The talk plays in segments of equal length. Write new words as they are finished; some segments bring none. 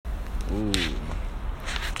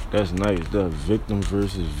That's nice. The victim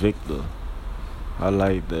versus victor. I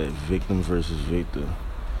like that. Victim versus victor.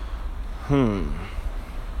 In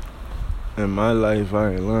my life,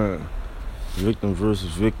 I ain't learned victim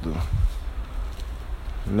versus victor.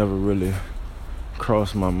 Never really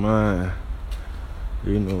crossed my mind. I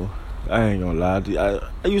ain't gonna lie to you.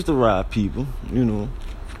 I used to ride people. I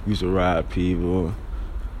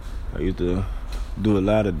used to do a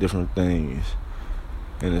lot of different things.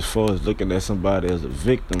 And as far as looking at somebody as a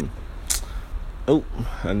victim,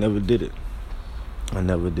 I never did it.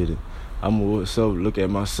 I'm more so look at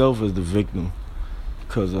myself as the victim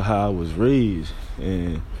because of how I was raised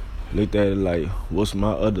and looked at it like, what's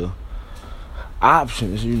my other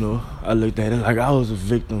options? I looked at it like I was a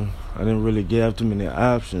victim. I didn't really give too many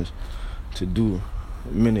options to do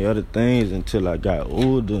many other things until I got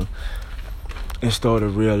older and started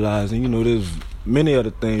realizing, there's many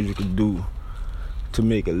other things you can do to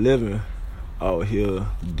make a living out here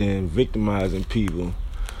than victimizing people.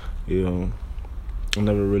 I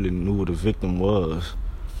never really knew what a victim was.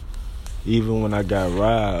 Even when I got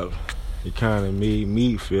robbed, it kind of made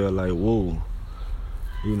me feel like, whoa,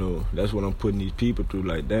 that's what I'm putting these people through.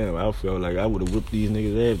 Like, damn, I felt like I would have whipped these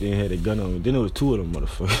niggas' ass if they had a gun on me. Then it was two of them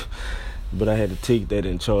motherfuckers. But I had to take that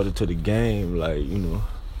and charge it to the game. Like,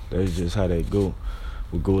 that's just how that go.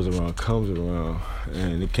 What goes around comes around.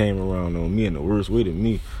 And it came around on me in the worst way to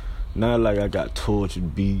me. Not like I got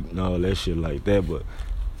tortured, beat, and all that shit like that, but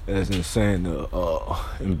as insane the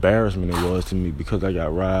embarrassment it was to me because I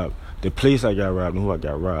got robbed. The place I got robbed and who I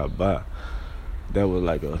got robbed by, that was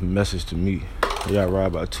like a message to me. I got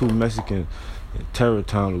robbed by two Mexicans in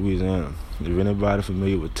Terrytown, Louisiana. If anybody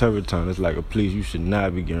familiar with Terrytown, it's like a place you should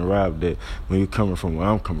not be getting robbed at when you're coming from where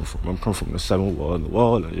I'm coming from. I'm coming from the 7th wall and the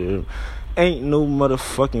wall. Ain't no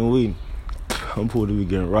motherfucking way I'm supposed to be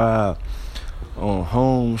getting robbed on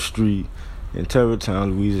Home Street in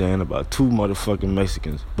Terrytown, Louisiana by two motherfucking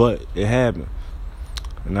Mexicans. But it happened.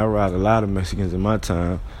 And I robbed a lot of Mexicans in my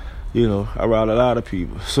time. I robbed a lot of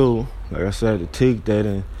people. So, like I said, to take that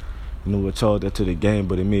and, I charged that to the game,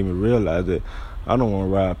 but it made me realize that I don't want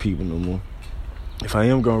to rob people no more. If I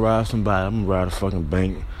am going to rob somebody, I'm going to rob a fucking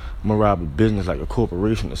bank. I'm going to rob a business like a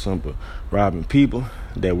corporation or something. Robbing people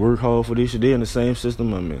that work hard for this shit. They're in the same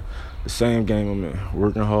system I'm in. The same game I'm in.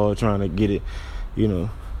 Working hard, trying to get it,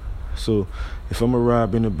 So, if I'm going to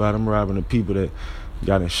rob anybody, I'm robbing the people that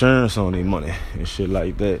got insurance on their money and shit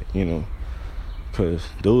like that, Because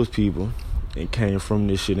those people, they came from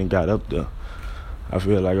this shit and got up there. I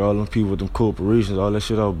feel like all them people with them corporations, all that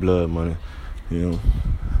shit all blood money, I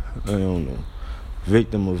don't know.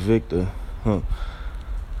 Victim or victor,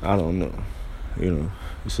 I don't know.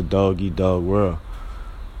 It's a dog-eat-dog world.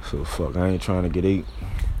 So, fuck, I ain't trying to get ate.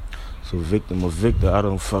 So, victim or victor, I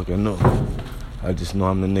don't fucking know. I just know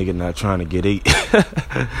I'm the nigga not trying to get ate.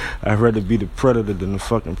 I'd rather be the predator than the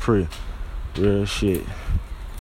fucking prey. Real shit.